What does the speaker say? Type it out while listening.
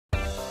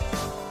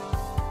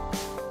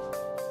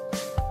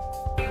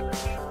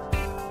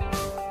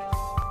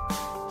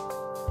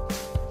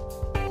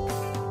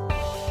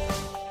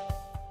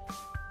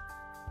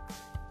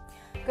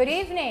Good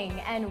evening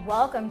and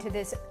welcome to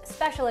this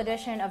special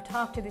edition of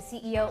Talk to the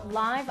CEO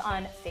live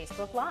on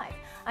Facebook Live.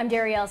 I'm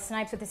Darielle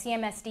Snipes with the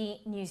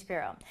CMSD News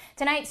Bureau.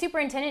 Tonight,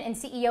 Superintendent and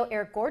CEO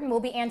Eric Gordon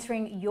will be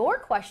answering your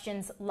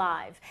questions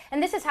live.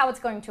 And this is how it's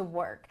going to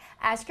work.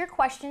 Ask your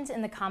questions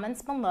in the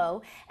comments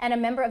below, and a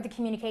member of the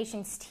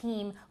communications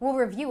team will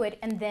review it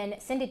and then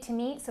send it to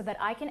me so that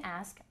I can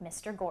ask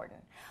Mr.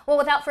 Gordon. Well,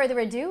 without further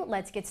ado,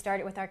 let's get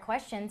started with our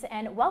questions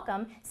and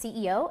welcome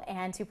CEO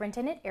and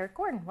Superintendent Eric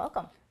Gordon.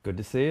 Welcome. Good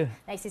to see you.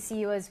 Nice to see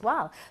you as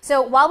well.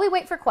 So while we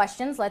wait for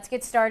questions, let's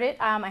get started.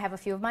 I have a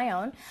few of my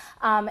own.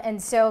 And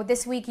so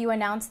this week you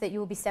announced that you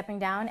will be stepping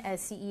down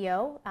as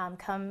CEO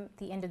come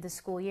the end of the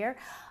school year.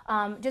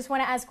 Just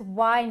want to ask,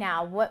 why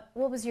now? What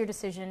was your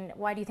decision?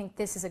 Why do you think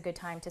this is a good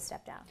time to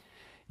step down?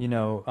 You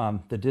know,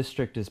 the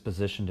district is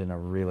positioned in a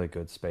really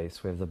good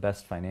space. We have the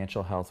best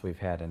financial health we've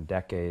had in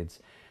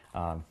decades.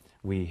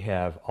 We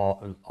have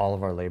all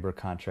of our labor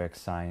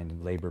contracts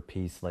signed, labor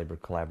peace, labor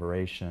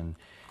collaboration.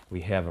 We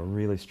have a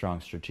really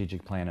strong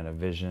strategic plan and a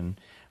vision.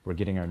 We're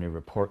getting our new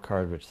report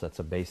card, which sets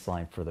a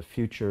baseline for the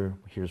future.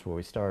 Here's where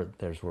we start,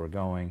 there's where we're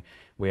going.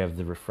 We have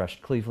the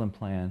refreshed Cleveland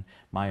plan.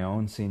 My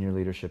own senior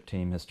leadership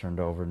team has turned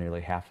over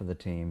nearly half of the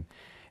team.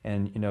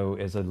 And, you know,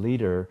 as a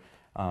leader,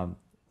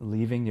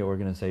 leaving the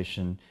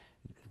organization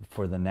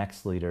for the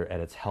next leader at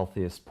its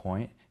healthiest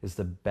point is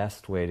the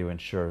best way to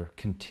ensure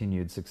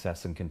continued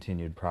success and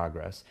continued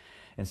progress.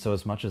 And so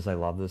as much as I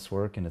love this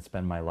work, and it's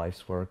been my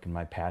life's work and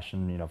my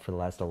passion, you know, for the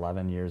last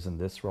 11 years in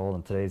this role,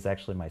 and today's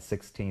actually my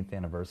 16th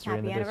anniversary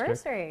in the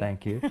district.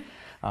 Thank you.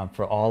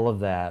 For all of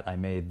that, I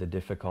made the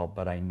difficult,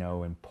 but I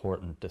know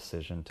important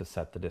decision to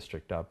set the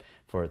district up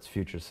for its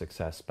future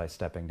success by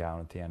stepping down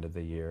at the end of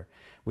the year.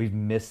 We've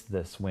missed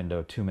this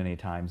window too many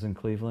times in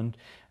Cleveland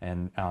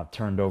and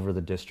turned over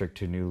the district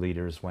to new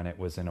leaders when it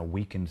was in a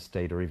weakened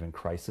state or even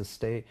crisis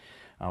state.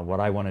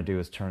 What I want to do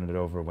is turn it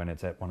over when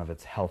it's at one of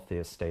its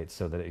healthiest states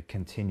so that it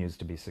continues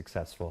to be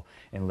successful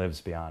and lives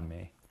beyond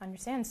me.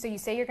 Understand. So you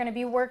say you're going to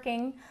be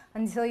working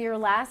until your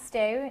last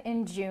day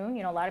in June.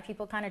 You know, a lot of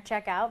people kind of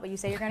check out, but you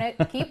say you're going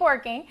to keep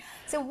working.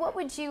 So what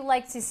would you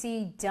like to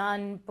see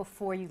done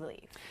before you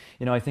leave?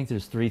 You know, I think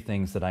there's three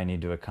things that I need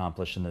to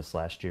accomplish in this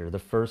last year. The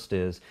first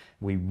is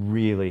we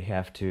really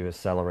have to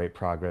accelerate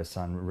progress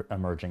on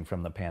emerging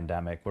from the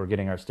pandemic. We're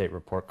getting our state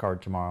report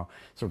card tomorrow,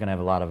 so we're going to have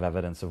a lot of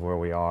evidence of where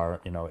we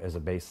are, you know, as a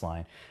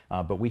baseline.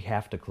 But we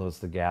have to close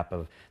the gap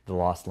of the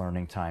lost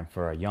learning time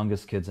for our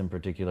youngest kids in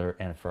particular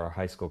and for our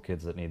high school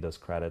kids that need those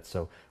credits.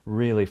 So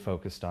really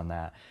focused on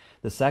that.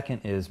 The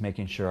second is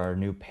making sure our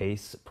new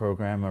PACE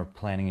program, or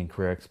Planning and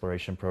Career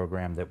Exploration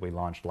program that we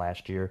launched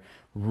last year,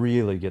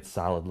 really gets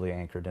solidly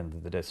anchored into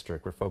the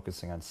district. We're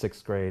focusing on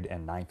 6th grade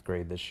and 9th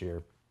grade this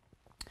year.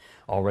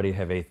 Already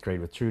have 8th grade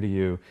with True to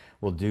You.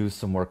 We'll do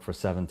some work for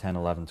 7, 10,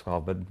 11,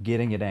 12, but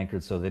getting it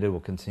anchored so that it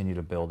will continue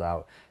to build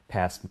out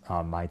past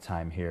my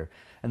time here.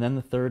 And then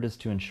the third is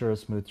to ensure a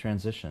smooth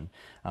transition.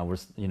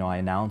 I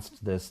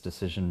announced this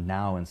decision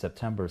now in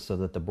September so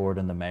that the board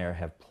and the mayor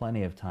have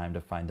plenty of time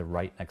to find the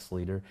right next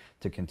leader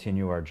to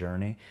continue our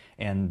journey.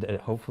 And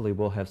hopefully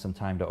we'll have some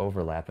time to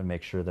overlap and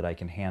make sure that I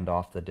can hand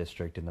off the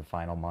district in the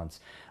final months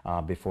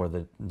before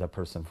the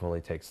person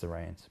fully takes the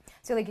reins.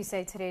 So like you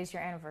say, today's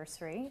your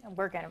anniversary,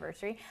 work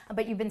anniversary,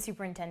 but you've been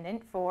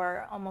superintendent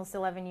for almost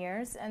 11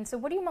 years. And so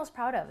what are you most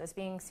proud of as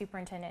being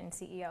superintendent and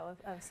CEO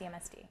of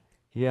CMSD?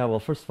 Yeah, well,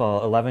 first of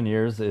all, 11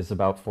 years is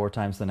about 4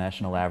 times the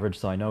national average,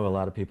 so I know a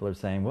lot of people are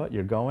saying, what,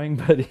 you're going?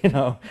 But, you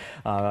know,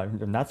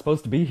 I'm not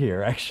supposed to be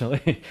here,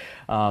 actually.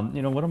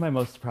 You know, what am I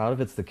most proud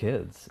of? It's the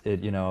kids.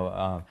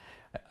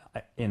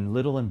 In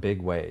little and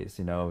big ways,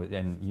 you know,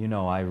 and you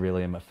know I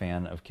really am a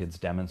fan of kids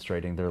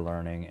demonstrating their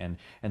learning, and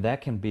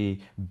that can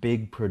be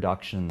big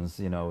productions,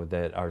 you know,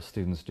 that our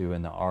students do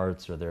in the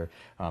arts, or their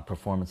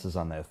performances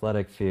on the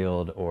athletic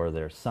field, or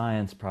their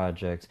science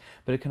projects,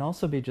 but it can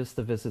also be just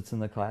the visits in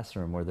the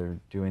classroom where they're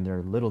doing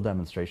their little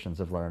demonstrations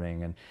of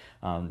learning,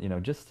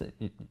 and just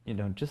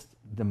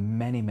the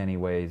many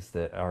ways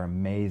that our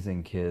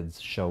amazing kids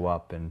show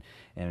up and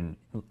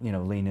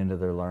lean into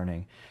their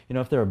learning. You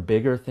know, if there are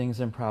bigger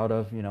things I'm proud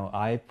of, you know,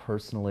 I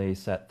personally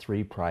set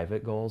 3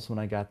 private goals when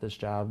I got this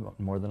job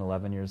more than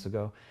 11 years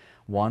ago.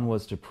 One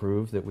was to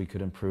prove that we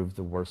could improve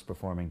the worst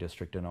performing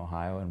district in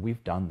Ohio, and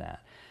we've done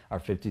that. Our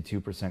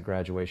 52%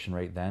 graduation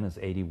rate then is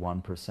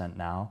 81%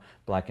 now.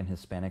 Black and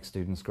Hispanic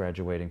students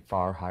graduating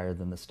far higher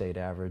than the state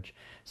average.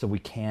 So we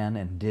can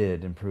and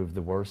did improve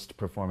the worst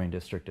performing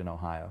district in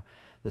Ohio.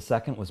 The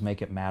second was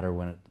make it matter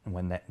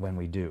when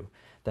we do.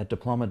 That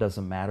diploma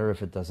doesn't matter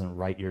if it doesn't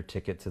write your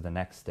ticket to the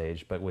next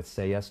stage, but with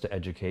Say Yes to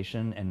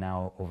Education and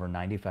now over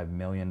 $95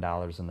 million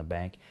in the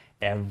bank,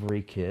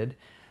 every kid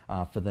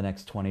for the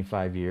next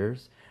 25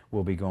 years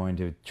will be going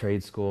to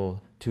trade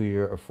school,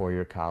 2-year or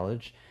 4-year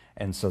college,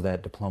 and so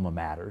that diploma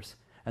matters.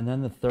 And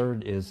then the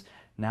third is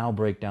now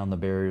break down the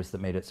barriers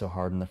that made it so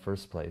hard in the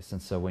first place.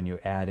 And so when you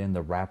add in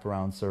the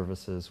wraparound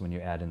services, when you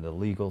add in the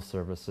legal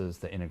services,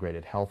 the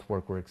integrated health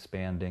work we're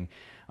expanding,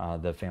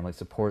 the family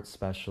support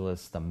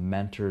specialists, the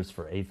mentors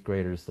for 8th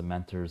graders, the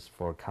mentors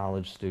for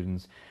college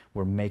students,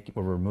 we're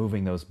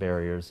removing those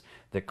barriers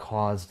that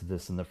caused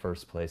this in the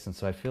first place. And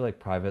so I feel like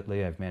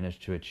privately I've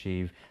managed to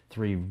achieve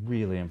 3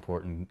 really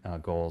important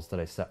goals that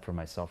I set for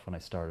myself when I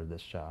started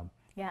this job.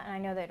 Yeah, and I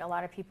know that a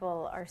lot of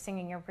people are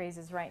singing your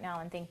praises right now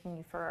and thanking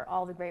you for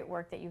all the great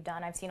work that you've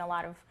done. I've seen a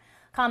lot of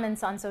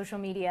comments on social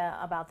media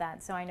about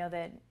that, so I know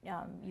that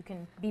you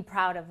can be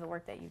proud of the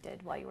work that you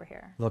did while you were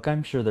here. Look,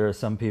 I'm sure there are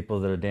some people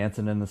that are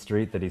dancing in the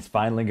street that he's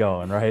finally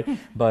going, right?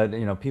 But,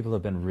 you know, people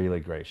have been really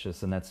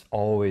gracious, and that's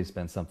always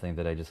been something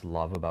that I just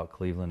love about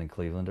Cleveland and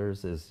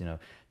Clevelanders is, you know,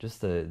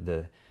 just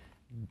the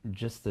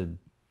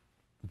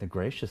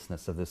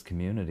graciousness of this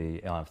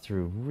community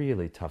through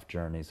really tough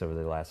journeys over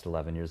the last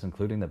 11 years,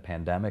 including the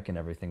pandemic and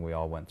everything we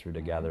all went through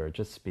together. It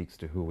just speaks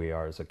to who we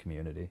are as a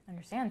community. I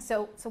understand.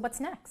 So what's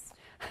next?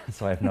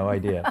 So I have no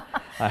idea.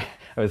 I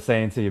was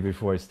saying to you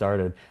before we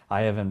started,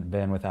 I haven't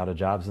been without a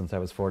job since I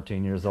was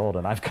 14 years old,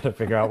 and I've got to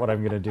figure out what I'm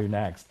going to do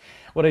next.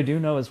 What I do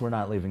know is we're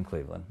not leaving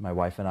Cleveland. My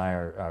wife and I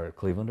are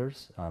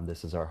Clevelanders.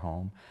 This is our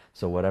home.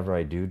 So whatever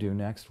I do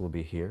next will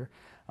be here.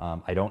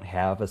 I don't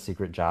have a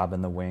secret job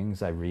in the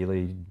wings. I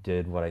really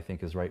did what I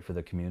think is right for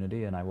the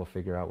community, and I will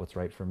figure out what's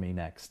right for me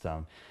next.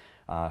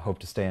 Hope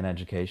to stay in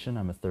education.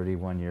 I'm a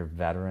 31-year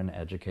veteran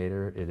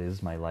educator. It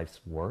is my life's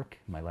work,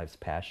 my life's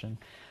passion.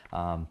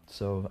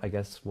 So I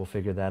guess we'll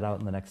figure that out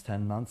in the next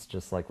 10 months,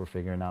 just like we're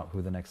figuring out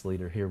who the next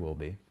leader here will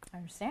be. I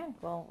understand.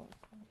 Well,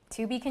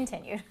 to be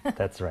continued.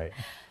 That's right.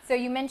 So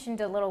you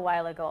mentioned a little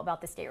while ago about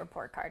the state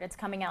report card. It's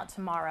coming out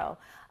tomorrow.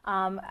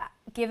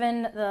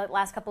 Given the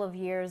last couple of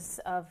years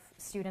of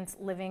students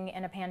living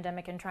in a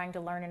pandemic and trying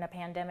to learn in a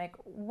pandemic,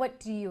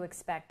 what do you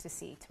expect to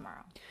see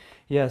tomorrow?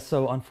 Yeah,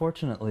 so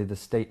unfortunately the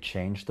state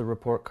changed the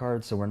report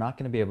card, so we're not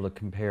going to be able to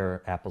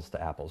compare apples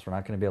to apples. We're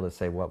not going to be able to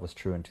say what was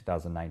true in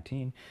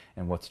 2019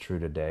 and what's true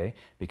today,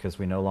 because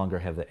we no longer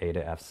have the A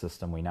to F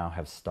system. We now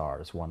have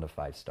stars, 1 to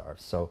 5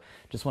 stars. So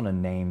just want to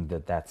name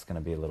that that's going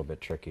to be a little bit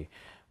tricky.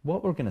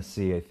 What we're going to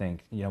see, I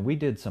think, you know, we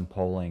did some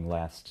polling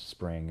last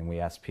spring and we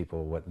asked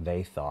people what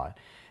they thought.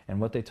 And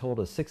what they told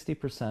us,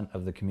 60%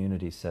 of the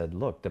community said,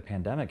 look, the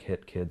pandemic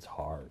hit kids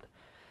hard.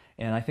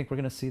 And I think we're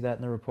going to see that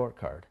in the report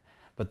card.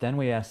 But then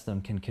we asked them,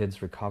 can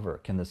kids recover?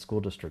 Can the school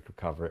district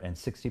recover? And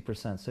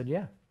 60% said,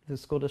 yeah, the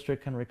school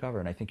district can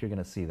recover. And I think you're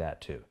going to see that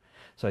too.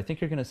 So I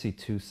think you're going to see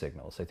 2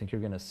 signals. I think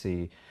you're going to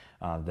see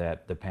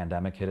that the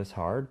pandemic hit us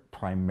hard,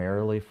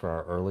 primarily for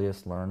our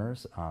earliest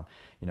learners,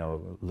 you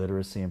know,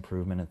 literacy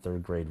improvement in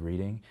 3rd grade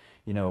reading.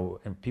 You know,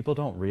 and people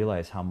don't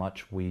realize how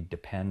much we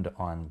depend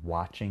on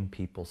watching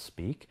people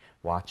speak,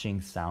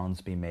 watching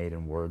sounds be made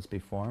and words be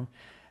formed,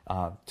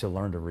 to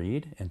learn to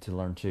read and to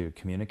learn to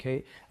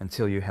communicate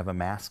until you have a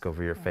mask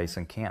over your face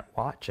and can't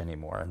watch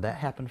anymore. And that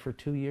happened for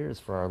 2 years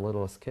for our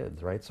littlest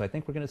kids, right? So I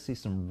think we're going to see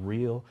some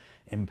real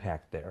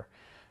impact there.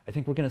 I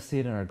think we're going to see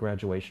it in our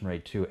graduation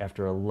rate too.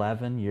 After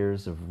 11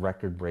 years of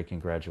record-breaking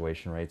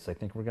graduation rates, I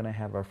think we're going to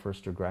have our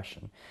first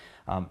regression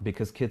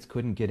because kids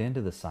couldn't get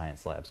into the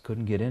science labs,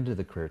 couldn't get into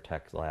the career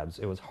tech labs.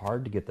 It was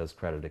hard to get those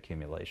credit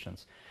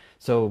accumulations.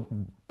 So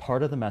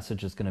part of the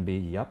message is going to be,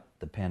 yep,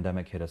 the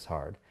pandemic hit us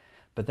hard.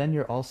 But then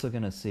you're also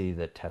going to see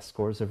that test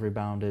scores have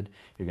rebounded.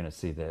 You're going to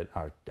see that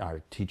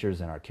our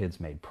teachers and our kids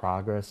made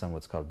progress on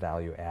what's called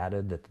value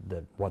added,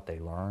 that what they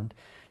learned.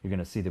 You're going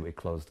to see that we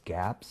closed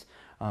gaps.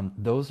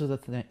 Those are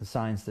the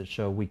signs that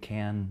show we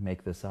can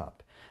make this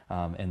up,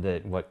 and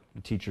that what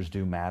teachers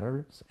do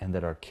matters, and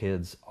that our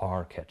kids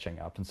are catching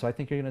up. And so I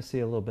think you're going to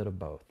see a little bit of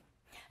both.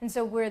 And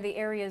so where the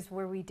areas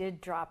where we did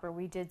drop or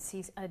we did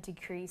see a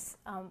decrease,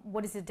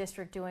 what is the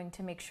district doing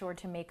to make sure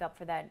to make up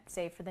for that,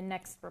 say, for the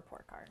next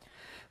report card?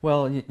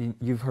 Well,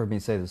 you've heard me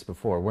say this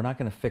before. We're not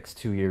going to fix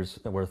 2 years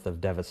worth of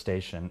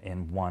devastation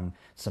in 1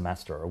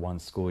 semester or 1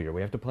 school year.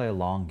 We have to play a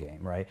long game,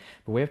 right?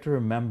 But we have to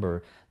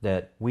remember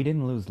that we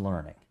didn't lose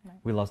learning. Right.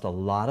 We lost a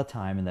lot of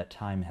time, and that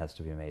time has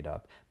to be made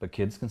up. But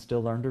kids can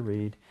still learn to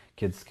read.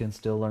 Kids can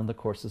still learn the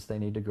courses they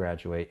need to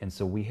graduate. And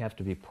so we have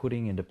to be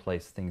putting into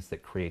place things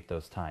that create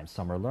those times.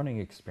 Summer learning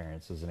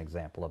experience is an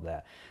example of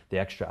that. The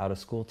extra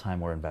out-of-school time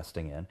we're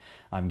investing in.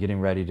 I'm getting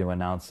ready to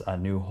announce a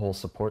new whole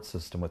support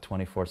system with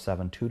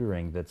 24/7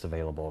 tutoring that's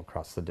available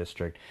across the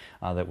district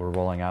that we're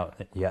rolling out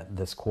yet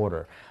this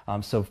quarter.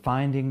 So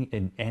finding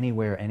in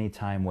anywhere,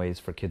 anytime ways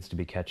for kids to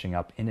be catching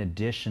up in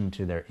addition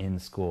to their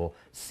in-school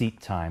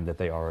seat time that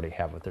they already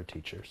have with their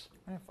teachers.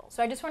 Wonderful.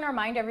 So I just want to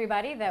remind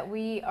everybody that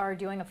we are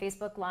doing a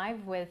Facebook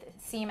Live with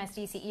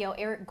CMSD CEO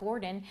Eric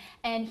Gordon,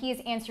 and he is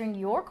answering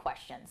your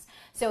questions.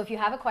 So if you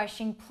have a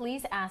question,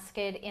 please ask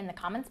it in the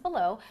comments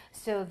below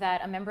so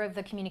that a member of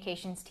the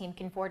communications team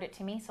can forward it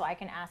to me so I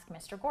can ask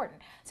Mr. Gordon.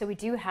 So we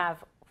do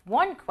have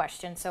 1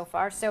 question so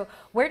far. So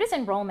where does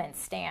enrollment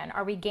stand?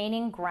 Are we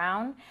gaining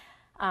ground?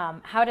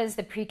 How does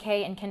the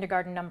pre-K and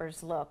kindergarten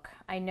numbers look?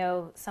 I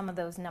know some of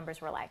those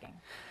numbers were lagging.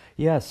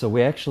 Yeah, so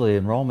we actually,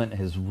 enrollment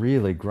has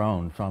really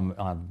grown from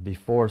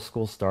before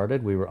school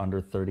started, we were under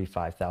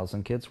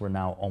 35,000 kids. We're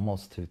now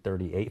almost to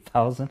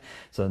 38,000.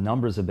 So the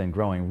numbers have been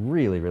growing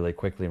really, really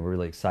quickly, and we're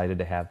really excited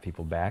to have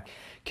people back.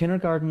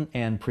 Kindergarten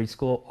and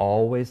preschool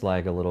always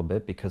lag a little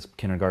bit because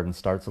kindergarten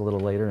starts a little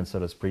later and so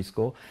does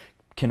preschool.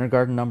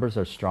 Kindergarten numbers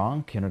are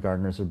strong.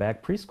 Kindergartners are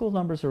back. Preschool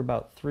numbers are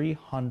about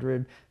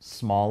 300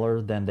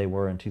 smaller than they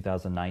were in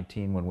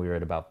 2019 when we were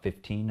at about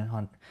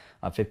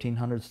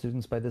 1,500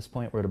 students by this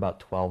point. We're at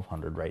about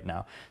 1,200 right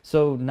now.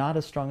 So not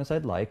as strong as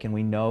I'd like, and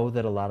we know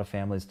that a lot of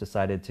families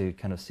decided to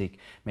kind of seek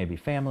maybe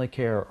family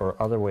care or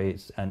other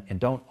ways and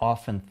don't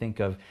often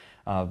think of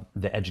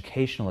the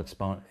educational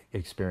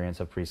experience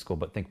of preschool,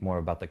 but think more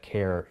about the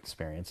care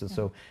experience. And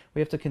so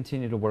we have to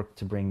continue to work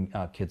to bring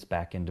kids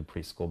back into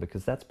preschool,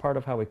 because that's part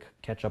of how we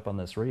catch up on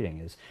this reading,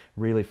 is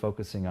really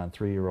focusing on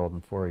 3-year-old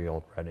and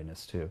 4-year-old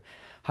readiness too.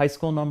 High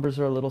school numbers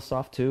are a little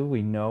soft too.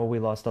 We know we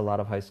lost a lot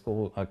of high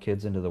school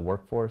kids into the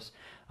workforce.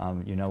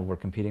 You know, we're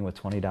competing with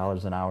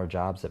 $20 an hour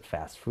jobs at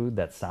fast food.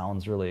 That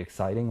sounds really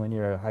exciting when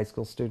you're a high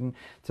school student,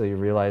 until you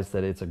realize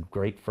that it's a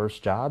great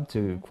first job,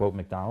 to quote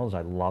McDonald's.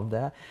 I love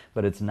that,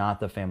 but it's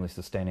not the family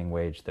sustaining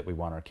wage that we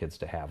want our kids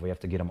to have. We have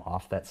to get them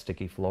off that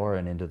sticky floor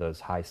and into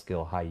those high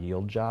skill, high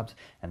yield jobs,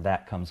 and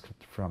that comes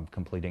from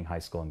completing high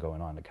school and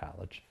going on to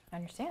college. I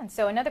understand.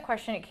 So another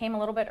question, it came a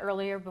little bit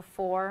earlier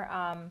before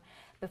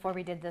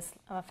we did this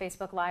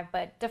Facebook Live,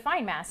 but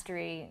define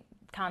mastery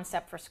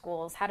concept for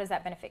schools. How does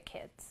that benefit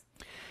kids?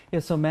 Yeah,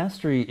 so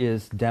mastery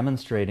is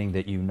demonstrating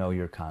that you know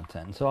your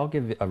content. So I'll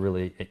give a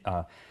really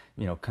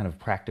you know, kind of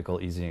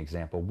practical, easy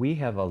example. We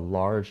have a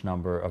large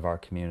number of our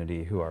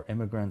community who are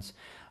immigrants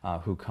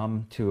who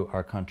come to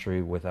our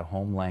country with a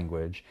home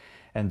language,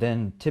 and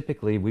then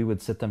typically we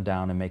would sit them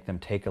down and make them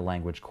take a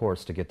language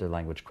course to get their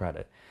language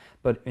credit.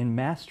 But in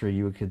mastery,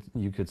 you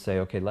could say,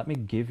 okay, let me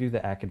give you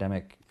the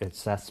academic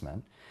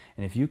assessment,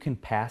 and if you can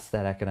pass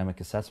that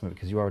academic assessment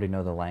because you already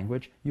know the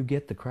language, you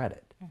get the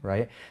credit,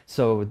 right?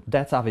 So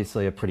that's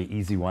obviously a pretty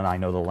easy one. I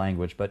know the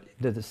language, but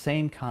the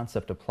same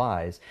concept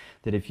applies,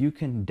 that if you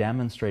can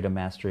demonstrate a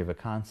mastery of a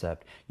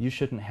concept, you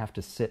shouldn't have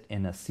to sit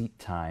in a seat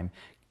time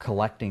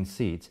collecting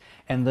seats.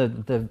 And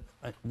the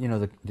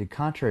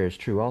contrary is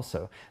true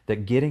also,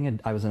 that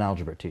I was an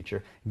algebra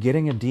teacher,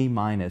 getting a D-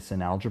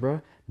 in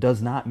algebra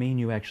does not mean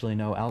you actually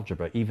know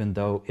algebra, even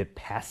though it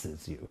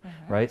passes you,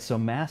 right? So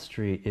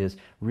mastery is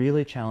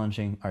really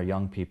challenging our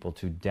young people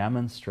to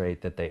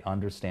demonstrate that they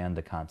understand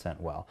the content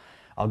well.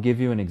 I'll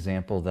give you an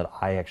example that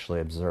I actually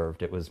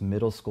observed. It was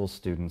middle school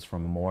students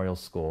from Memorial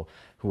School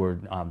who were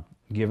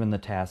given the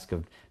task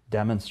of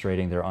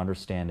demonstrating their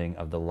understanding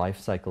of the life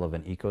cycle of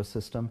an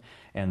ecosystem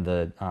and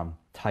the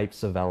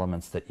types of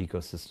elements that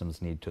ecosystems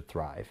need to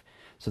thrive.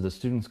 So the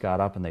students got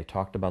up and they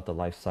talked about the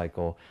life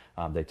cycle,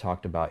 they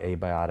talked about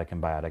abiotic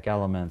and biotic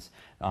elements,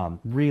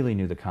 really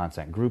knew the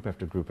content, group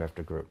after group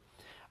after group.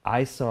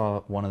 I saw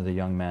one of the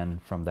young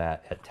men from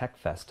that at Tech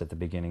Fest at the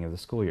beginning of the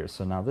school year.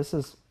 So now this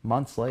is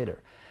months later.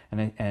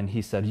 And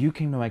he said, you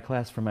came to my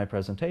class for my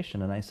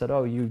presentation. And I said,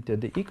 oh, you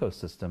did the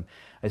ecosystem.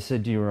 I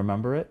said, do you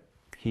remember it?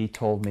 He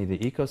told me the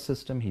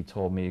ecosystem. He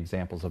told me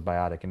examples of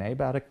biotic and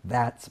abiotic.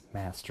 That's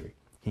mastery.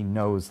 He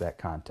knows that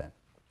content.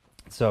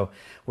 So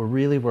we're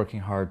really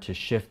working hard to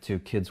shift to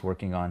kids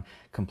working on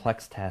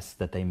complex tests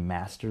that they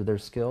master their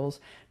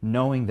skills,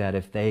 knowing that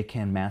if they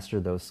can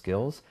master those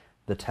skills,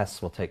 the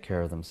tests will take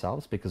care of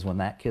themselves, because when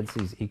that kid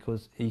sees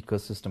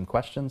ecosystem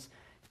questions,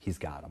 he's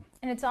got them.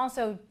 And it's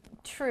also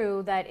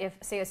true that if,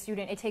 say, a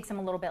student, it takes them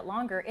a little bit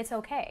longer, it's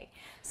okay.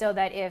 So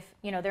that if,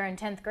 you know, they're in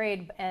 10th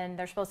grade and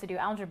they're supposed to do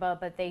algebra,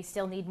 but they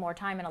still need more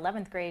time in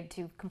 11th grade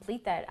to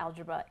complete that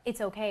algebra, it's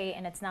okay,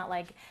 and it's not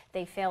like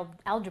they failed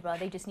algebra,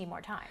 they just need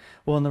more time.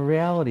 Well, and the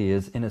reality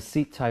is, in a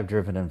seat-type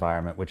driven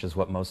environment, which is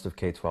what most of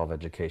K-12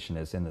 education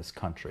is in this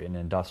country, an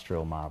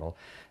industrial model,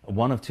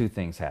 one of two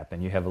things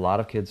happen. You have a lot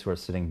of kids who are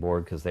sitting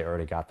bored because they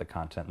already got the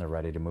content and they're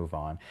ready to move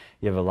on.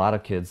 You have a lot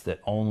of kids that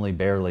only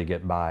barely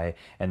get by,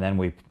 and then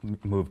we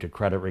move to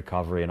credit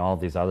recovery and all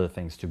these other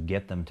things to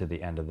get them to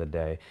the end of the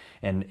day.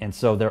 And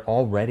so they're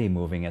already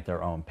moving at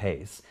their own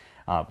pace.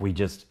 We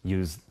just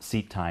use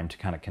seat time to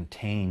kind of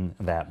contain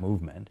that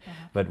movement.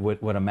 But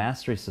what a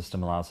mastery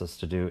system allows us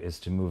to do is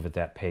to move at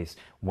that pace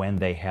when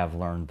they have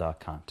learned the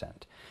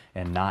content,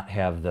 and not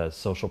have the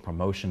social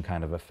promotion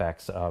kind of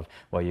effects of,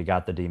 well, you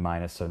got the D-,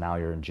 so now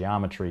you're in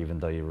geometry even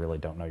though you really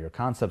don't know your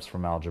concepts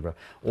from algebra,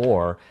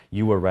 or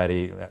you were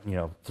ready, you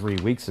know, 3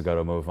 weeks ago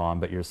to move on,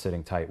 but you're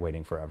sitting tight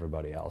waiting for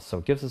everybody else. So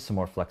it gives us some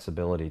more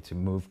flexibility to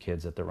move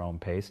kids at their own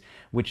pace,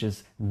 which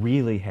is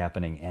really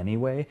happening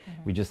anyway.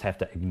 We just have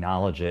to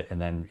acknowledge it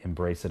and then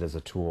embrace it as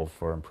a tool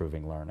for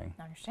improving learning.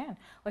 I understand.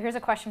 Well, here's a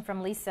question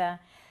from Lisa.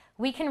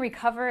 We can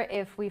recover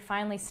if we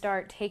finally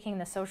start taking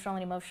the social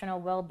and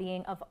emotional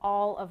well-being of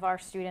all of our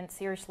students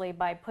seriously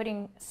by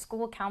putting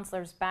school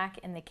counselors back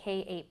in the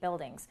K-8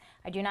 buildings.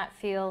 I do not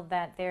feel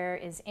that there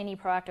is any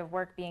proactive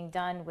work being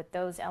done with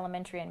those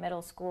elementary and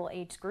middle school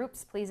age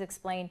groups. Please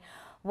explain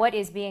what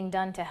is being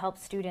done to help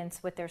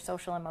students with their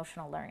social and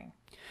emotional learning.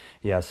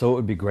 Yeah, so it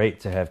would be great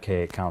to have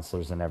K-8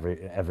 counselors in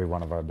every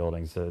one of our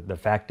buildings. The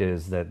fact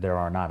is that there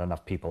are not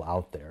enough people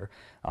out there,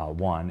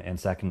 one, and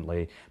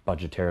secondly,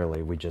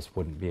 budgetarily, we just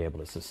wouldn't be able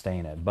to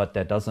sustain it. But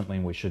that doesn't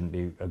mean we shouldn't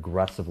be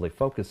aggressively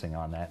focusing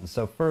on that. And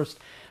so first,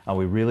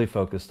 we really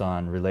focused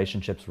on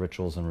relationships,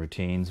 rituals, and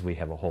routines. We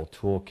have a whole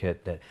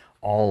toolkit that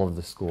all of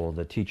the school,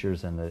 the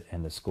teachers and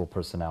the school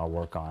personnel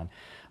work on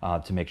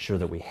to make sure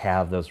that we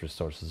have those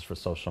resources for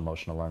social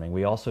emotional learning.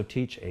 We also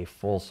teach a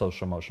full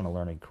social emotional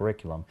learning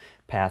curriculum,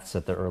 paths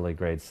at the early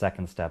grades,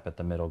 second step at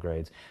the middle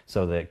grades,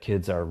 so that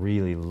kids are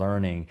really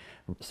learning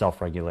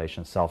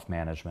self-regulation,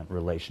 self-management,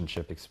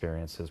 relationship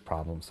experiences,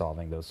 problem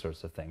solving, those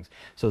sorts of things.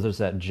 So there's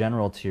that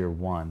general tier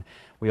 1.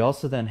 We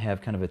also then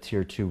have kind of a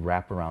tier 2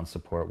 wraparound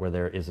support where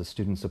there is a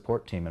student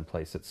support team in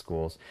place at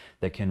schools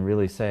that can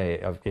really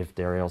say, if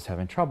Dariel's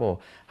having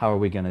trouble, how are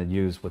we going to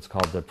use what's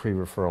called the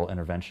pre-referral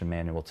intervention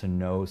manual to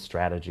know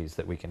strategies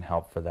that we can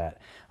help for that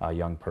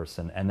young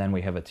person. And then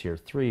we have a tier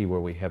 3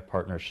 where we have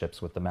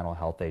partnerships with the mental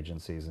health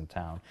agencies in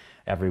town.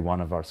 Every one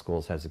of our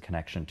schools has a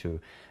connection to,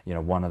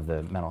 one of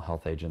the mental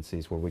health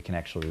agencies where we can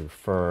actually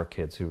refer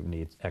kids who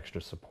need extra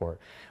support.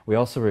 We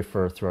also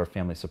refer through our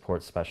family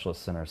support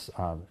specialist centers,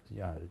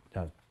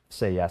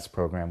 Say Yes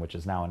program, which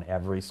is now in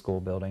every school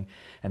building,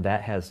 and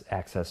that has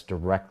access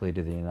directly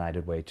to the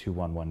United Way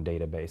 211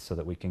 database so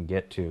that we can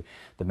get to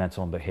the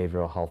mental and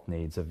behavioral health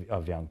needs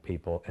of young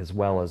people as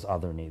well as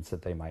other needs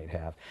that they might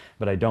have.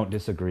 But I don't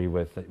disagree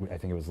with, I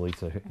think it was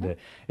Lisa, that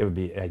it would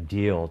be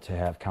ideal to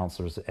have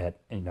counselors at,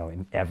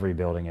 in every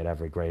building at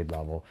every grade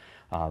level.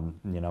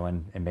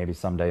 And maybe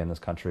someday in this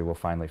country we'll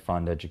finally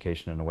fund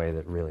education in a way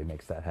that really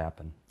makes that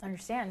happen.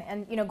 Understand,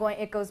 and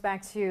it goes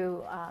back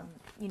to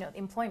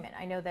employment.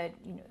 I know that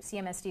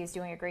CMSD is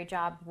doing a great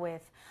job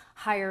with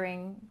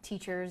hiring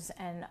teachers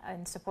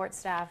and support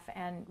staff,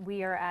 and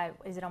we are at,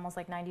 is it almost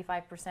like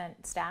 95%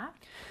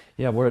 staffed?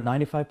 Yeah, we're at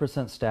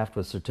 95% staffed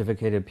with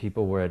certificated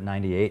people. We're at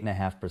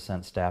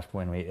 98.5% staffed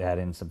when we add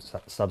in some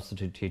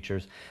substitute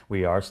teachers.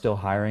 We are still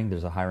hiring.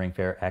 There's a hiring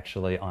fair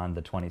actually on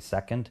the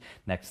 22nd,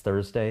 next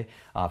Thursday,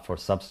 for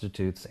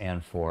substitutes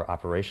and for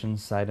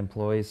operations side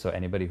employees. So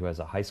anybody who has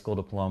a high school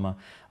diploma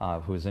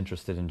who is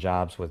interested in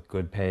jobs with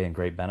good pay and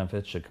great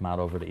benefits should come out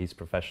over to East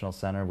Professional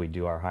Center. We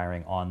do our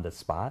hiring on the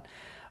spot.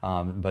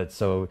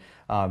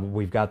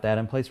 We've got that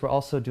in place. We're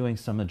also doing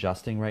some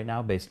adjusting right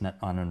now based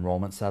on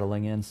enrollment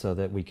settling in so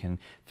that we can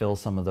fill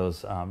some of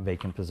those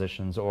vacant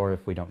positions, or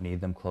if we don't need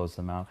them, close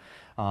them out.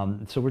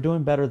 So we're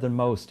doing better than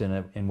most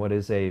in what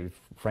is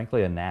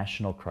frankly a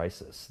national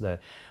crisis. The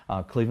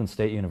Cleveland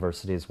State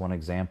University, is one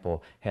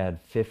example,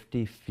 had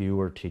 50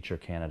 fewer teacher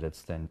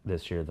candidates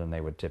this year than they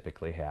would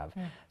typically have.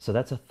 So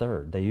that's a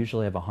third. They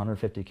usually have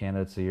 150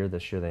 candidates a year.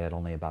 This year they had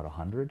only about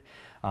 100.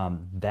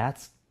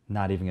 That's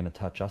not even going to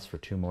touch us for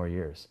 2 more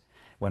years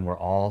when we're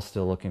all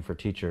still looking for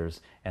teachers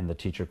and the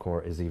teacher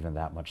corps is even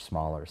that much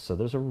smaller. So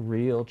there's a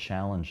real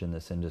challenge in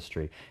this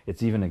industry.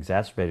 It's even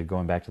exacerbated,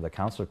 going back to the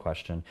counselor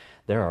question,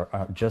 there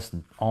are just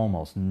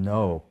almost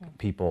no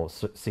people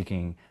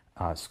seeking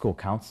school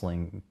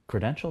counseling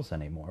credentials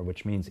anymore,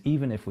 which means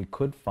even if we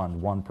could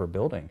fund 1 per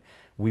building,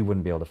 we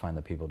wouldn't be able to find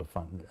the people to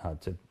fund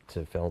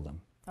to fill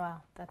them.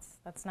 Wow,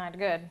 that's not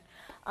good.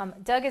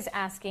 Doug is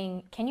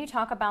asking, can you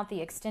talk about the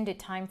extended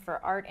time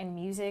for art and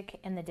music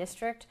in the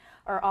district?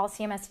 Are all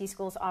CMSD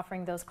schools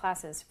offering those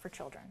classes for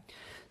children?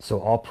 So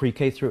all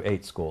pre-K through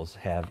 8 schools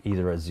have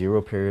either a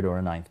 0 period or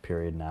a 9th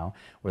period now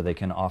where they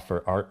can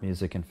offer art,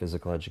 music, and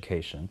physical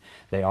education.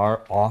 They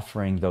are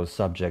offering those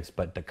subjects,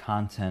 but the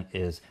content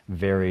is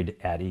varied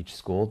at each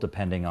school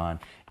depending on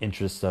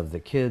interests of the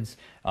kids,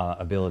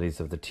 abilities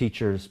of the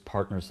teachers,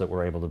 partners that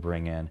we're able to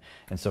bring in.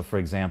 And so, for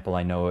example,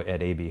 I know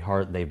at AB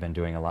Hart they've been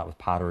doing a lot with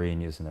pottery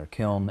and using their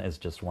kiln as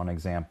just one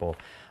example.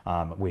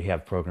 We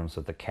have programs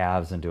with the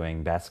Cavs and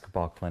doing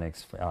basketball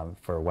clinics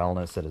for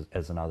wellness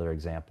as another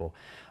example.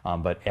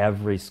 But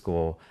every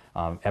school,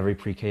 every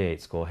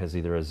pre-K-8 school has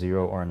either a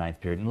 0 or a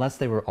 9th period, unless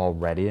they were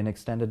already an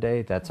extended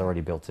day. That's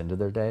already built into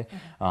their day.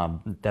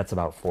 That's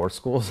about 4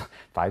 schools,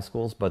 5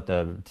 schools, but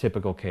the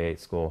typical K-8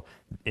 school,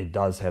 it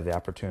does have the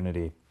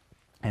opportunity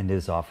and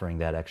is offering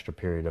that extra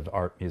period of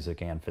art,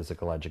 music, and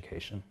physical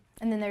education.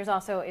 And then there's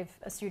also, if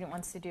a student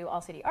wants to do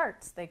all-city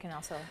arts, they can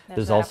also...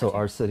 There's also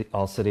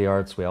all-city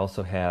arts. We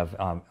also have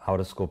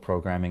out-of-school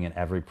programming in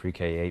every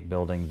pre-K-8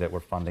 building that we're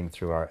funding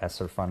through our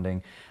ESSER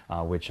funding,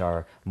 which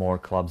are more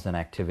clubs and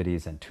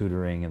activities and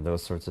tutoring and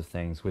those sorts of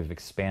things. We've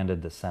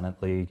expanded the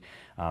Senate League.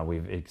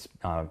 We've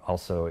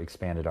also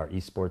expanded our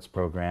esports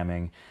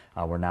programming.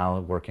 We're now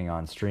working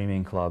on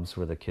streaming clubs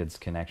where the kids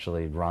can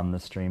actually run the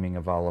streaming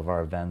of all of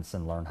our events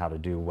and learn how to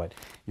do what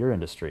your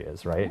industry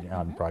is, right?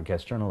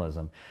 Broadcast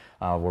journalism.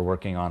 We're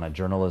working on a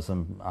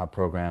journalism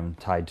program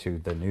tied to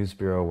the News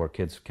Bureau where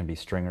kids can be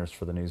stringers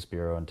for the News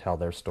Bureau and tell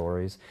their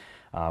stories.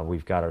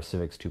 We've got our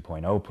Civics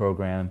 2.0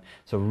 program.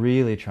 So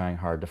really trying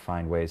hard to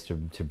find ways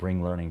to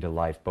bring learning to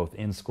life both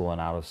in school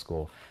and out of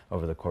school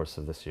over the course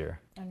of this year.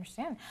 I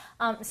understand.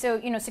 So,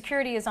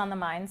 security is on the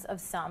minds of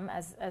some,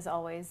 as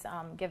always,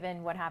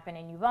 given what happened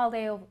in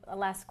Uvalde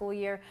last school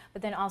year.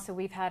 But then also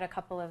we've had a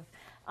couple of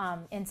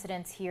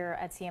incidents here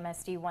at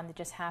CMSD, one that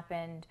just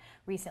happened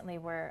recently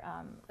where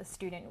a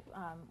student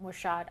was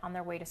shot on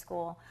their way to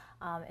school.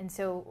 And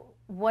so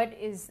what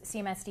is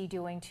CMSD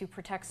doing to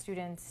protect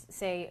students,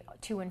 say,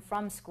 to and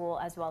from school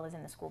as well as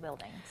in the school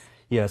buildings?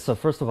 Yeah, so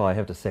first of all, I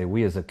have to say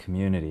we as a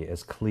community,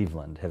 as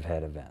Cleveland, have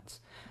had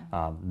events.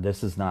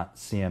 This is not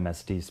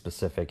CMSD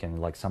specific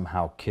and like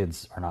somehow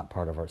kids are not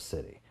part of our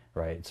city,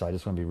 right? So I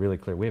just want to be really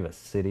clear, we have a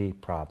city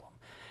problem.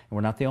 And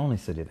we're not the only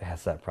city that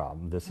has that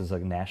problem. This is a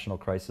national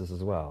crisis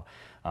as well.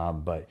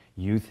 But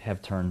youth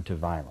have turned to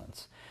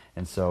violence.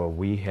 And so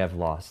we have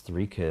lost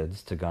 3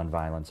 kids to gun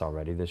violence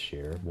already this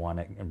year, one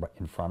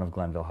in front of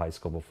Glenville High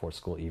School before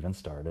school even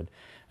started,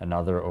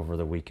 another over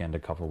the weekend a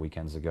couple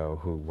weekends ago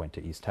who went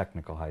to East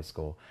Technical High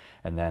School,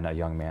 and then a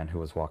young man who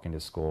was walking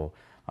to school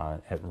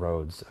at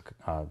Rhodes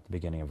the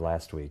beginning of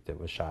last week that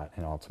was shot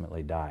and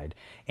ultimately died.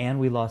 And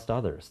we lost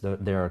others.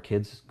 There are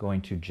kids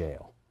going to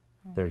jail.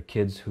 There are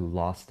kids who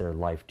lost their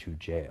life to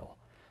jail.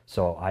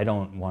 So I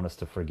don't want us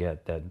to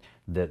forget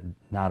that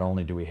not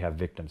only do we have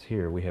victims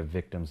here, we have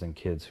victims and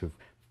kids who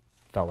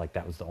felt like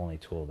that was the only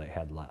tool they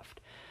had left.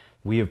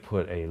 We have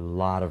put a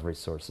lot of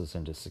resources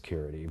into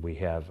security. We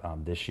have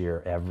this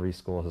year, every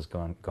school has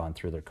gone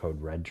through their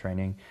Code Red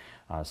training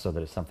so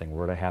that if something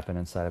were to happen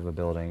inside of a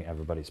building,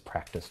 everybody's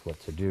practiced what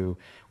to do.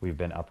 We've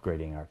been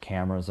upgrading our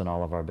cameras in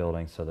all of our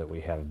buildings so that we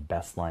have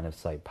best line of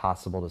sight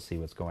possible to see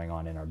what's going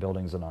on in our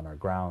buildings and on our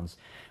grounds.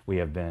 We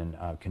have been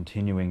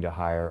continuing to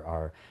hire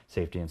our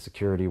safety and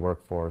security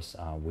workforce.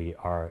 We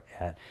are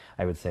at,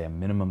 I would say, a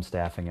minimum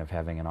staffing of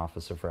having an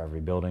officer for every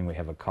building. We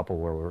have a couple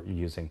where we're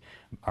using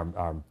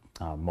our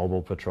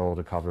mobile patrol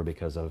to cover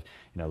because of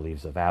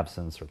leaves of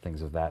absence or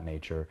things of that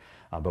nature.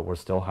 But we're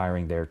still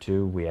hiring there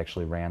too. We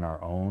actually ran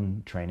our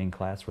own training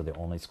class. We're the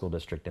only school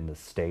district in the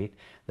state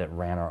that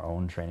ran our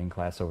own training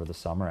class over the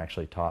summer,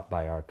 actually taught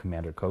by our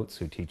Commander Coates,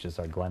 who teaches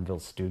our Glenville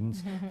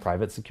students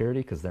private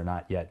security because they're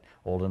not yet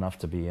old enough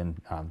to be in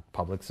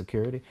public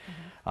security.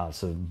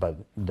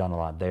 But done a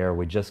lot there.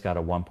 We just got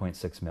a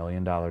 $1.6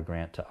 million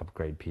grant to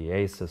upgrade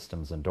PA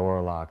systems and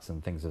door locks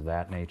and things of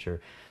that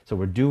nature. So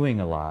we're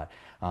doing a lot.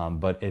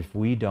 But if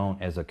we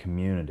don't as a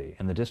community,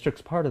 and the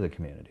district's part of the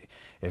community,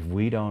 if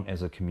we don't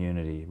as a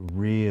community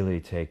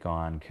really take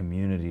on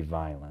community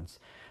violence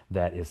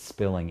that is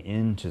spilling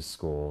into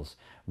schools,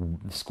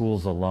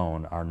 schools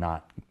alone are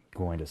not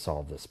going to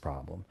solve this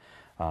problem.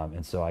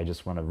 And so I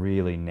just want to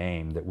really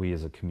name that we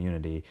as a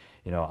community,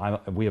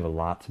 we have a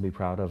lot to be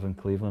proud of in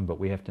Cleveland, but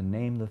we have to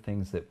name the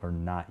things that we're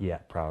not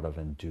yet proud of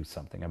and do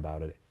something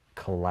about it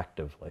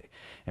collectively,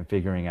 and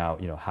figuring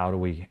out how do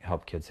we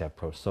help kids have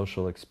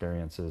pro-social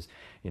experiences.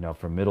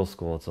 For middle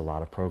school it's a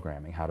lot of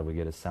programming. How do we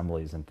get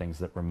assemblies and things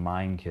that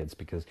remind kids,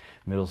 because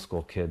middle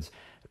school kids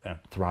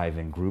thrive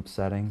in group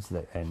settings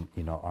that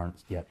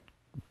aren't yet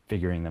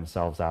figuring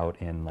themselves out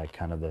in like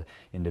kind of the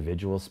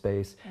individual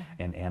space.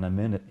 And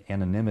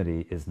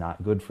anonymity is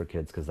not good for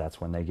kids because that's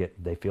when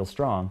they feel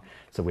strong.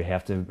 So we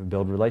have to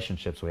build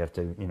relationships. We have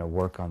to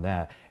work on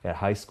that. At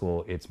high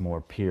school it's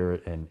more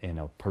peer and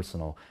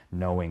personal,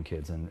 knowing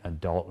kids and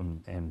adult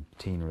and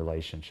teen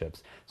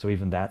relationships. So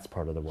even that's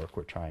part of the work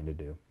we're trying to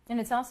do. And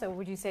it's also,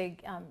 would you say,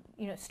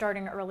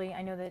 starting early?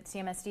 I know that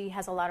CMSD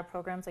has a lot of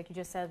programs, like you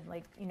just said,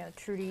 like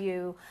True to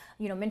You,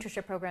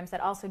 mentorship programs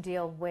that also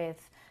deal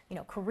with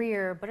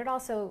career, but it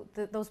also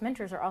those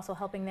mentors are also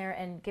helping there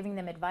and giving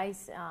them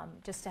advice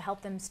just to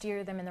help them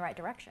steer them in the right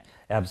direction.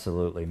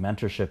 Absolutely,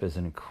 mentorship is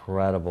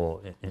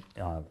incredibly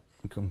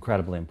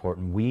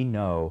important. We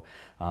know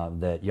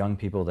that young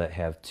people that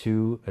have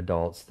 2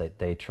 adults that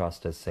they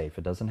trust as safe,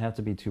 it doesn't have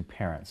to be 2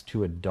 parents,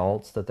 2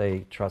 adults that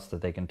they trust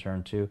that they can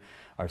turn to,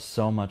 are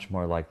so much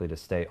more likely to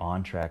stay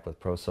on track with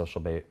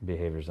pro-social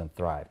behaviors and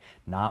thrive.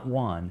 Not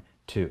 1,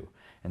 2.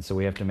 And so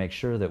we have to make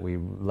sure that we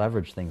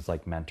leverage things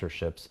like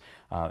mentorships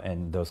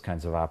and those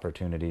kinds of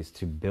opportunities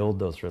to build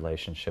those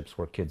relationships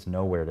where kids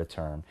know where to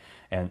turn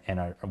and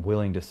are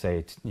willing to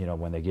say,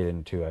 when they get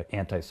into an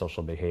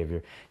antisocial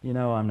behavior,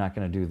 I'm not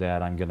going to do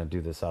that, I'm going to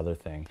do this other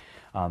thing.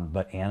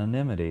 But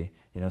anonymity,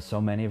 so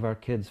many of our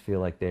kids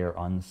feel like they are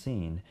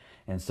unseen.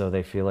 And so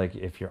they feel like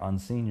if you're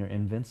unseen, you're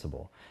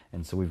invincible.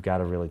 And so we've got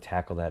to really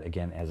tackle that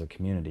again as a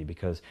community,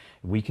 because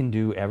we can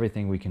do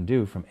everything we can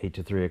do from 8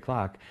 to 3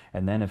 o'clock.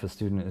 And then if a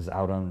student is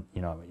out on,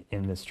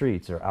 in the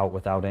streets or out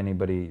without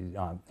anybody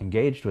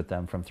engaged with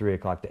them from 3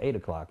 o'clock to 8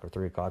 o'clock or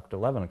 3 o'clock to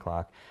 11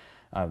 o'clock,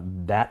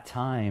 that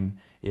time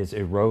is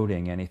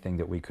eroding anything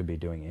that we could be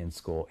doing in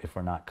school if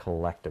we're not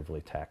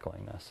collectively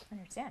tackling this. I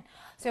understand.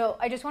 So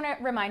I just want to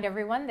remind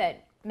everyone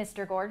that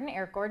Mr. Gordon,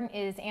 Eric Gordon,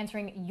 is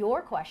answering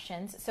your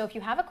questions. So if you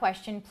have a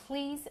question,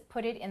 please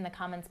put it in the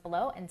comments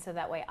below, and so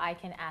that way I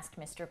can ask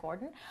Mr.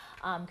 Gordon,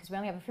 because we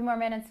only have a few more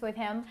minutes with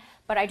him.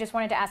 But I just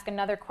wanted to ask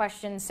another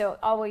question, so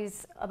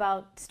always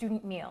about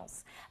student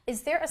meals.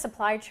 Is there a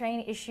supply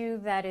chain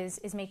issue that is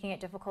making it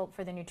difficult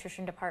for the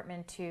nutrition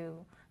department to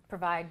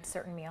provide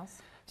certain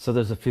meals? So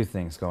there's a few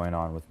things going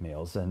on with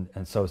meals, and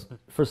so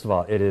first of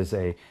all, it is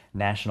a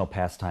national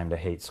pastime to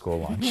hate school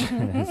lunch.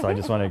 So I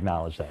just want to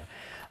acknowledge that.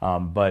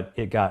 But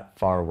it got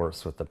far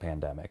worse with the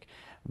pandemic.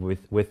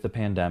 with the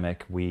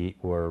pandemic, we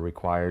were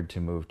required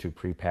to move to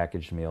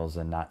prepackaged meals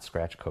and not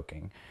scratch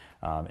cooking.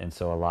 And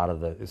so a lot of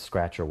the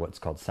scratch, or what's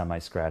called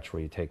semi-scratch,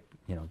 where you take,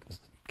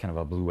 kind of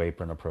a blue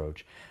apron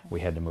approach, we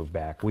had to move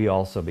back. We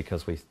also,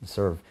 because we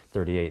serve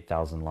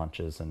 38,000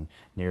 lunches and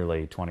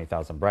nearly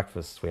 20,000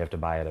 breakfasts, we have to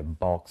buy at a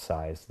bulk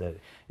size that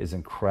is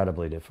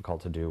incredibly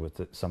difficult to do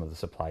with some of the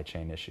supply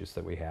chain issues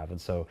that we have.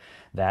 And so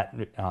that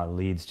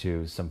leads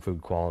to some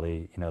food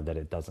quality, that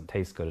it doesn't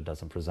taste good, it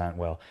doesn't present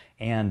well.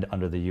 And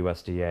under the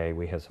USDA,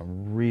 we have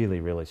some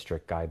really, really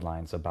strict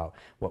guidelines about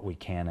what we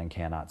can and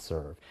cannot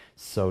serve.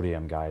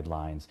 Sodium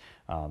guidelines,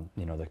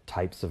 the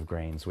types of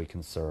grains we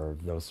can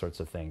serve, those sorts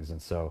of things.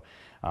 And so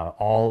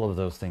all of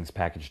those things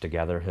packaged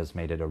together has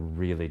made it a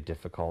really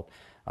difficult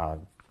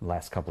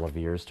last couple of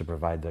years to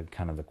provide the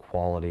kind of the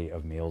quality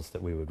of meals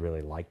that we would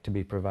really like to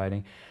be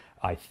providing.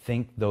 I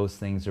think those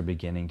things are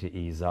beginning to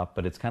ease up,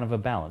 but it's kind of a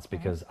balance,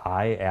 because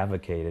I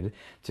advocated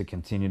to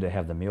continue to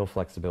have the meal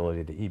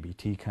flexibility, the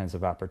EBT kinds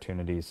of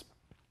opportunities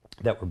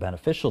that were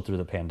beneficial through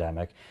the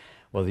pandemic.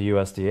 Well, the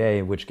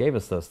USDA, which gave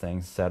us those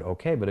things, said,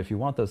 okay, but if you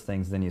want those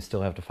things, then you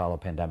still have to follow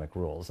pandemic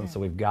rules. And so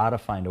we've got to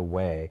find a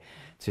way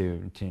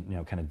to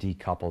kind of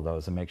decouple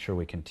those and make sure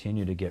we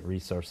continue to get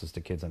resources to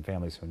kids and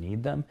families who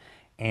need them,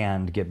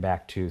 and get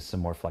back to some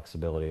more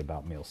flexibility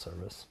about meal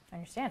service. I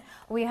understand.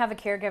 We have a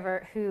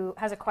caregiver who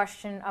has a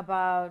question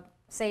about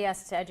Say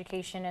Yes to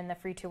Education and the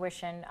free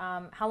tuition.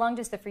 How long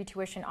does the free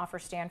tuition offer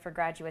stand for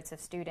graduates of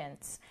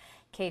students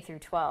K through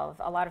 12?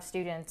 A lot of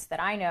students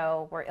that I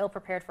know were ill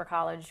prepared for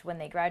college when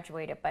they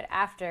graduated, but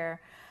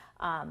after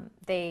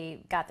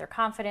they got their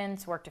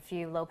confidence, worked a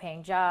few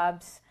low-paying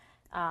jobs,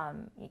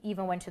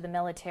 even went to the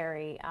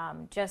military,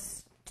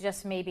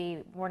 just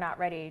maybe we're not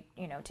ready,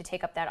 to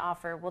take up that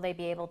offer. Will they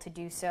be able to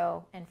do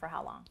so, and for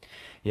how long?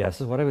 Yeah,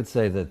 so what I would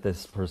say that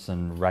this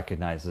person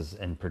recognizes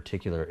in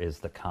particular is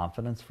the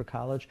confidence for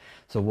college.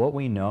 So what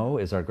we know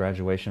is our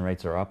graduation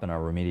rates are up and our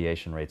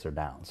remediation rates are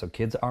down. So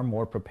kids are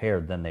more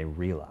prepared than they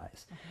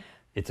realize.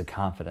 It's a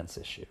confidence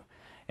issue.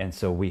 And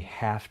so we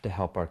have to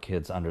help our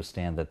kids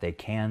understand that they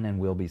can and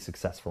will be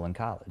successful in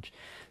college.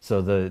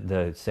 So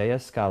the Say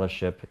Yes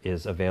scholarship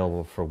is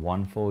available for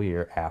 1 full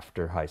year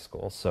after high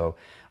school. So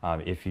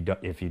if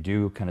you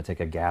do kind of take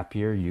a gap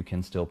year, you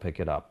can still pick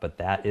it up. But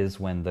that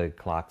is when the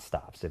clock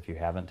stops. If you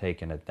haven't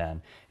taken it,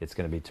 then it's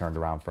going to be turned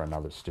around for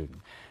another student.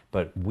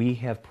 But we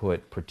have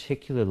put,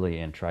 particularly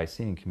in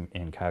Tri-C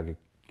and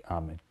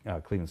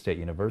Cleveland State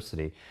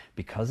University,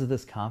 because of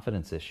this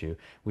confidence issue,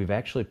 we've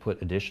actually put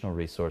additional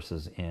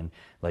resources in,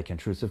 like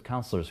intrusive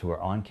counselors who are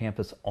on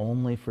campus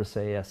only for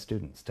Say Yes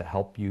students to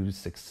help you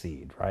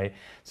succeed, right?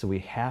 So we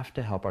have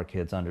to help our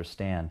kids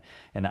understand.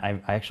 And I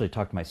actually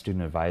talked to my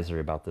student advisory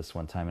about this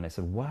one time, and I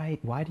said,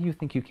 why do you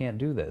think you can't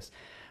do this?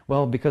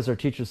 Well, because our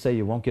teachers say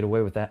you won't get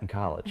away with that in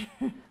college.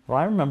 Well,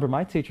 I remember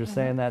my teacher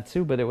saying that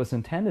too, but it was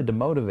intended to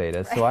motivate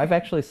us. So I've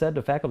actually said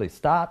to faculty,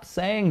 stop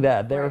saying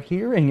that. They're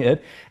hearing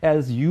it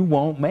as you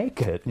won't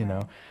make it,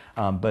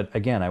 But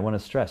again, I want to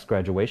stress,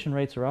 graduation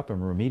rates are up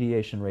and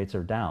remediation rates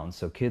are down.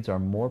 So kids are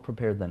more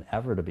prepared than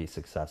ever to be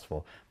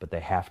successful, but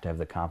they have to have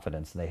the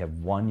confidence. They have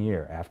 1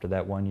 year. After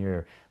that 1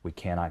 year, we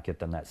cannot get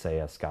them that Say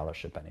Yes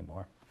scholarship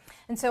anymore.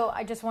 And so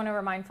I just want to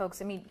remind folks,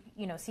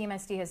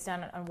 CMSD has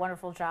done a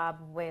wonderful job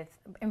with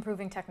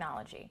improving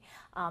technology.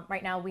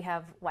 Right now we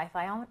have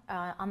Wi-Fi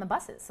on the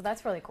buses, so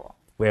that's really cool.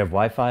 We have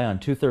Wi-Fi on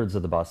 2/3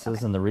 of the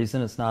buses, and the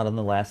reason it's not on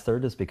the last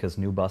third is because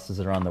new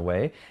buses are on the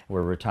way.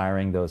 We're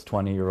retiring those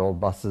 20-year-old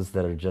buses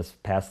that are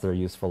just past their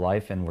useful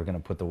life, and we're going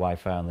to put the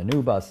Wi-Fi on the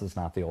new buses,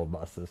 not the old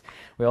buses.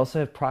 We also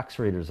have Prox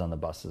readers on the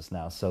buses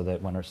now, so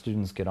that when our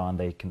students get on,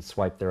 they can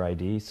swipe their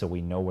ID so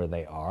we know where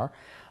they are,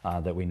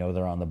 that we know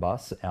they're on the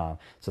bus.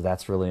 So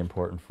that's really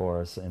important for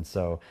us. And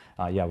so,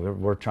 yeah,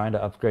 we're trying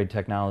to upgrade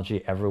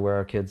technology everywhere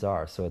our kids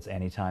are, so it's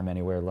anytime,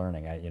 anywhere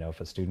learning. If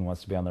a student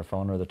wants to be on their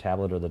phone or the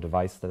tablet or the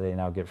device that they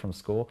now get from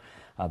school,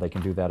 they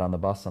can do that on the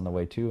bus on the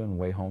way to and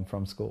way home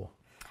from school.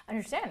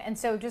 Understand. And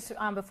so just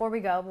before we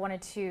go, I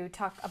wanted to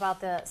talk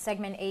about the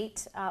Segment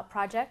 8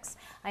 projects.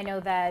 I know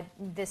that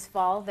this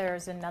fall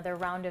there's another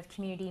round of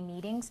community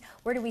meetings.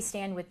 Where do we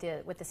stand with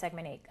the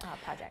Segment 8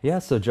 project? Yeah,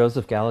 so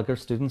Joseph Gallagher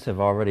students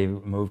have already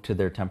moved to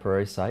their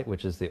temporary site,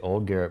 which is the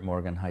old Garrett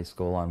Morgan High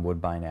School on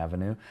Woodbine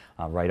Avenue,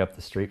 right up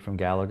the street from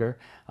Gallagher.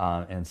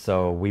 And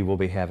so we will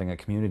be having a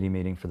community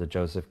meeting for the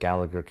Joseph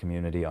Gallagher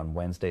community on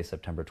Wednesday,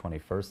 September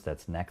 21st.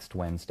 That's next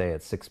Wednesday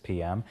at 6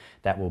 p.m.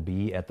 That will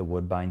be at the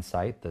Woodbine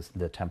site,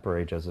 the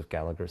temporary Joseph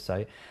Gallagher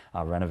site.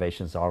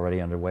 Renovation is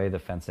already underway. The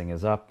fencing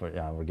is up.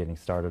 We're getting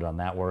started on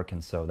that work,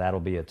 and so that'll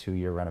be a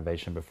 2-year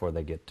renovation before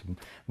they get to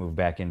move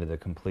back into the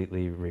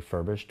completely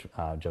refurbished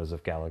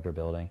Joseph Gallagher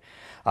building.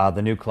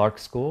 The new Clark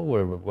School,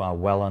 we're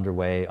well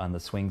underway on the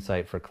swing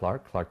site for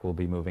Clark. Clark will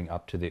be moving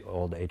up to the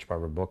old H.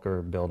 Barbara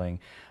Booker building,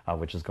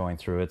 which is going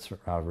through its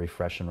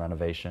refresh and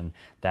renovation.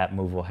 That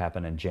move will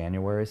happen in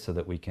January so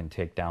that we can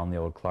take down the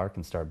old Clark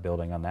and start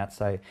building on that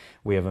site.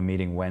 We have a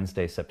meeting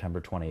Wednesday,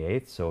 September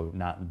 28th, so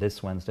not not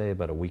this Wednesday,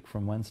 but a week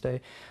from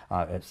Wednesday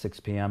at 6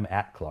 p.m.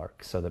 at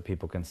Clark, so that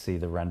people can see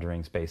the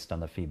renderings based on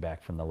the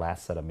feedback from the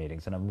last set of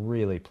meetings. And I'm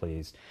really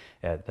pleased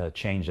at the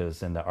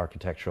changes in the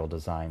architectural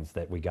designs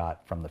that we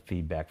got from the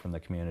feedback from the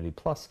community.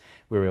 Plus,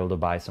 we were able to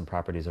buy some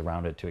properties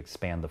around it to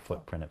expand the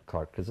footprint of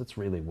Clark, because it's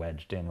really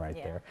wedged in right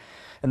there.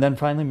 And then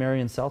finally,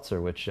 Marion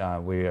Seltzer, which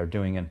we are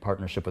doing in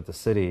partnership with the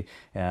city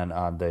and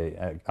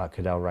the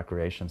Cadell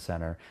Recreation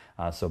Center.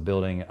 So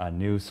building a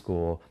new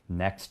school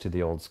next to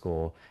the old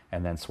school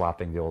and then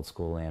swapping the old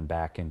school land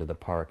back into the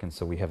park. And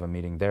so we have a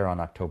meeting there on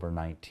October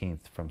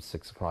 19th from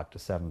 6 o'clock to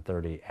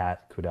 7:30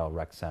 at Cadell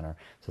Rec Center,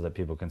 so that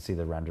people can see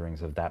the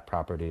renderings of that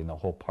property and the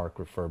whole park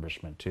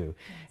refurbishment too.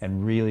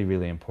 And really,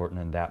 really important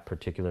in that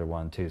particular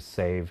one to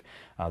save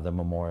the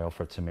memorial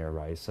for Tamir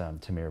Rice.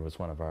 Tamir was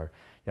one of our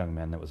young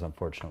men that was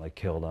unfortunately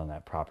killed on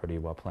that property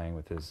while playing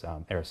with his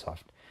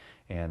airsoft.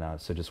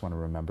 And so just want to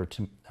remember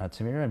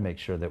Tamir and make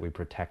sure that we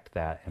protect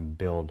that and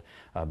build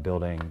a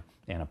building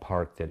and a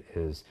park that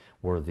is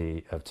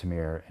worthy of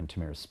Tamir and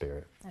Tamir's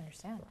spirit. I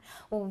understand.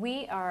 Well,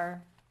 we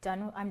are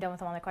done. I'm done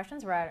with all my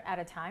questions. We're out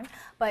of time.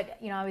 But,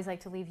 I always like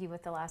to leave you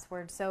with the last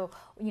word. So,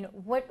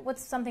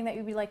 what's something that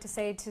you would like to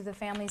say to the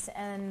families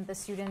and the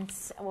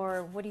students,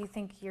 or what do you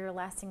think your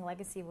lasting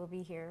legacy will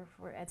be here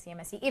at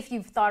CMSD, if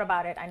you've thought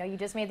about it? I know you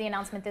just made the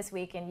announcement this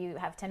week and you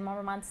have 10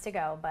 more months to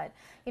go, but,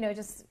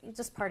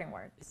 just parting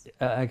words.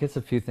 I guess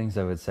a few things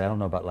I would say. I don't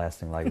know about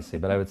lasting legacy,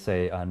 but I would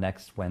say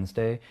next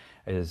Wednesday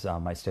is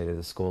my State of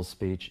the School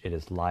speech. It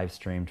is live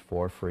streamed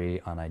for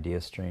free on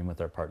IdeaStream with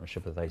our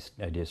partnership with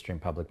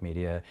IdeaStream Public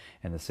Media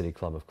and the City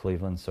Club of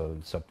Cleveland, so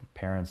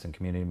parents and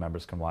community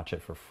members can watch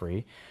it for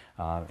free.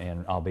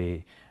 And I'll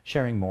be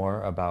sharing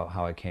more about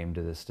how I came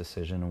to this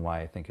decision and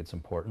why I think it's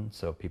important.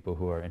 So people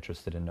who are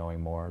interested in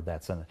knowing more,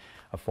 that's a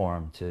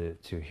forum to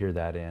hear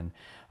that in.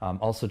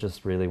 Also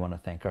just really want to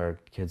thank our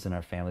kids and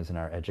our families and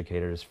our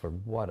educators for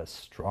what a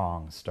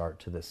strong start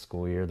to this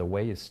school year. The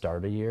way you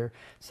start a year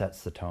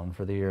sets the tone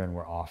for the year, and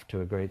we're off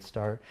to a great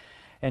start.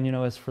 And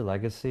as for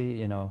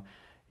legacy,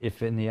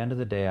 if in the end of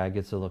the day I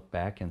get to look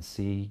back and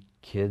see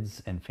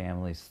kids and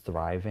families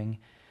thriving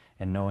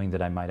and knowing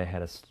that I might have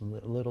had a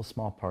little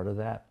small part of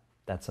that,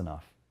 that's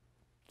enough.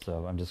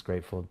 So I'm just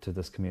grateful to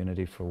this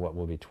community for what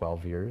will be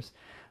 12 years,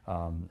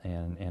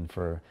 and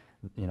for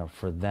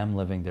them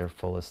living their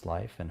fullest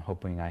life, and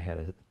hoping I had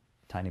a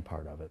tiny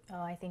part of it.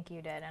 Oh, I think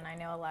you did, and I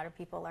know a lot of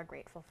people are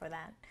grateful for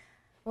that.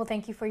 Well,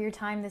 thank you for your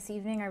time this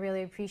evening. I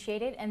really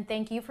appreciate it, and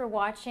thank you for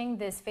watching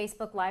this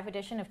Facebook Live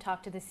edition of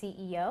Talk to the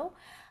CEO.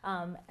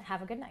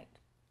 Have a good night.